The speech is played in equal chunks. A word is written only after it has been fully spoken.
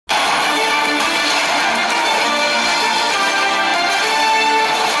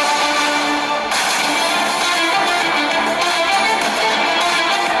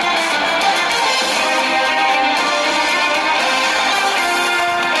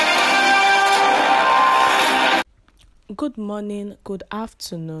Good morning, good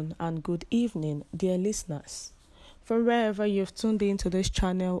afternoon, and good evening, dear listeners, from wherever you've tuned into this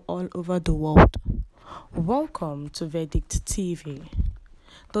channel all over the world. Welcome to Verdict TV.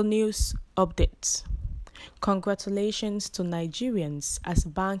 The news updates. Congratulations to Nigerians as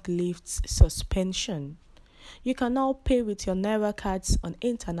bank lifts suspension. You can now pay with your Naira cards on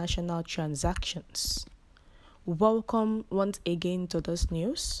international transactions. Welcome once again to this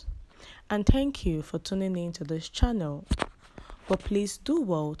news, and thank you for tuning in to this channel. But please do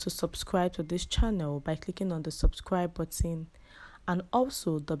well to subscribe to this channel by clicking on the subscribe button and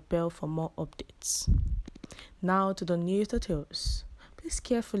also the bell for more updates. Now to the news details. Please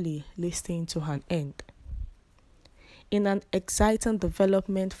carefully listen to an end. In an exciting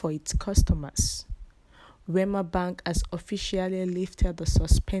development for its customers, Wema Bank has officially lifted the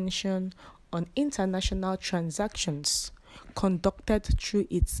suspension on international transactions conducted through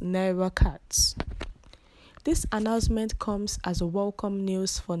its Naira cards. This announcement comes as a welcome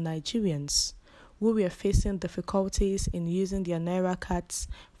news for Nigerians who were facing difficulties in using their Naira cards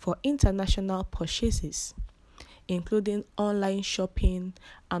for international purchases, including online shopping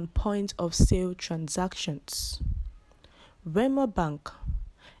and point-of-sale transactions. Wema Bank,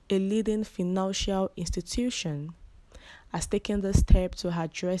 a leading financial institution, has taken the step to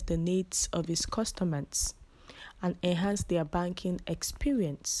address the needs of its customers and enhance their banking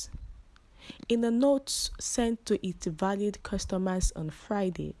experience. In a note sent to its valued customers on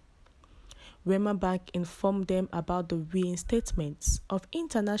Friday, Wema Bank informed them about the reinstatement of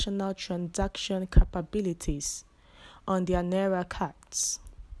international transaction capabilities on their Naira cards.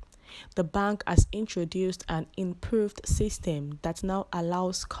 The bank has introduced an improved system that now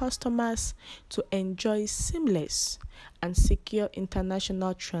allows customers to enjoy seamless and secure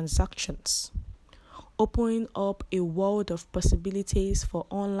international transactions, opening up a world of possibilities for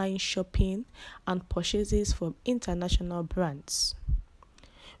online shopping and purchases from international brands.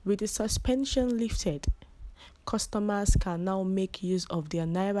 With the suspension lifted, customers can now make use of their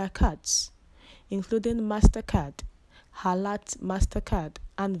Naira cards, including MasterCard, Halat MasterCard,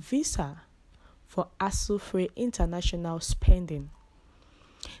 and Visa, for hassle-free international spending.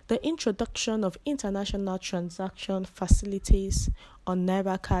 The introduction of international transaction facilities on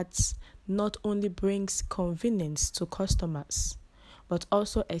Naira cards not only brings convenience to customers, but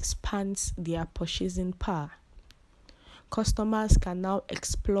also expands their purchasing power. Customers can now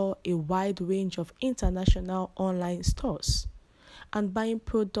explore a wide range of international online stores and buying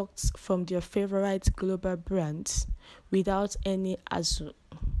products from their favorite global brands without any hassle.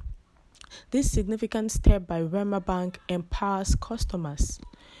 This significant step by Wema Bank empowers customers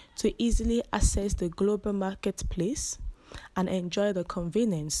to easily access the global marketplace and enjoy the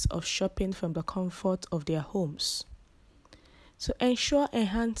convenience of shopping from the comfort of their homes. To ensure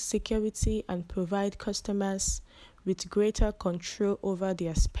enhanced security and provide customers with greater control over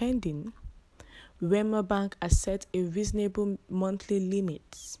their spending, Wema Bank has set a reasonable monthly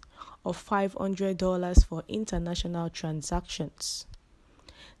limit of $500 for international transactions.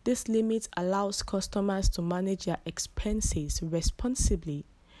 This limit allows customers to manage their expenses responsibly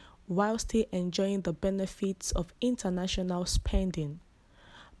while still enjoying the benefits of international spending.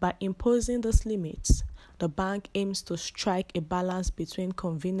 By imposing this limit, the bank aims to strike a balance between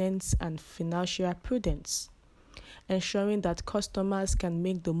convenience and financial prudence, ensuring that customers can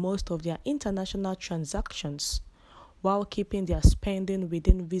make the most of their international transactions while keeping their spending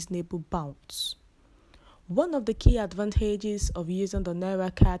within reasonable bounds. One of the key advantages of using the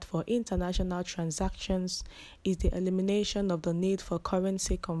Naira card for international transactions is the elimination of the need for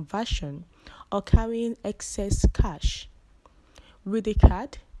currency conversion or carrying excess cash. With the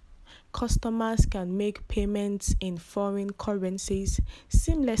card, customers can make payments in foreign currencies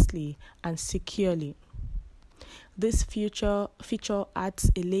seamlessly and securely. This feature adds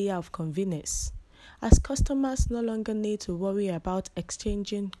a layer of convenience, as customers no longer need to worry about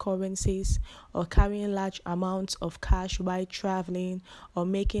exchanging currencies or carrying large amounts of cash while traveling or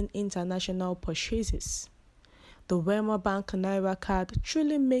making international purchases. The Wema Bank Naira card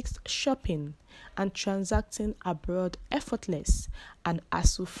truly makes shopping and transacting abroad effortless and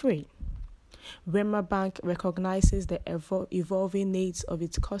hassle-free. Wema Bank recognizes the evolving needs of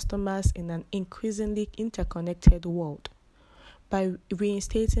its customers in an increasingly interconnected world. By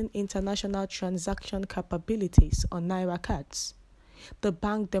reinstating international transaction capabilities on Naira cards, the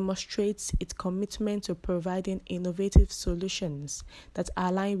bank demonstrates its commitment to providing innovative solutions that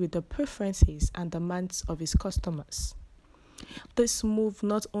align with the preferences and demands of its customers. This move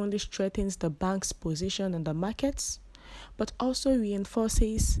not only strengthens the bank's position in the markets, but also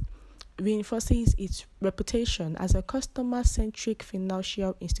reinforces its reputation as a customer-centric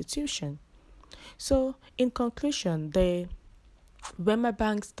financial institution, So, in conclusion, the Wema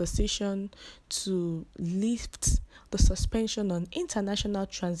Bank's decision to lift the suspension on international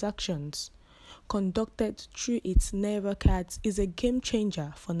transactions conducted through its Naira cards is a game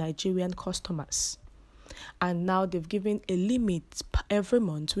changer for Nigerian customers. And now they've given a limit every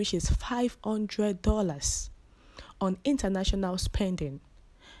month, which is $500 on international spending,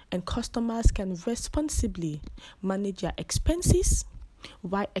 and customers can responsibly manage their expenses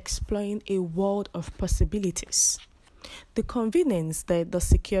while exploring a world of possibilities. The convenience, the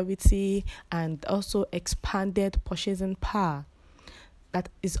security, and also expanded purchasing power that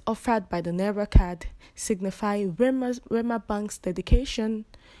is offered by the Naira card signify Wema Bank's dedication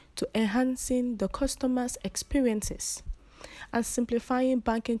to enhancing the customer's experiences and simplifying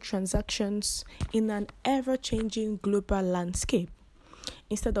banking transactions in an ever-changing global landscape.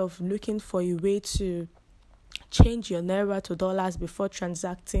 Instead of looking for a way to change your Naira to dollars before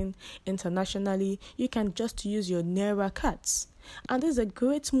transacting internationally, you can just use your Naira cards. And this is a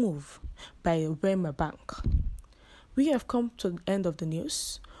great move by Wema Bank. We have come to the end of the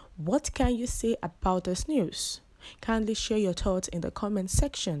news. What can you say about this news? Kindly share your thoughts in the comment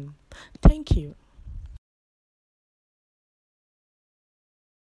section. Thank you.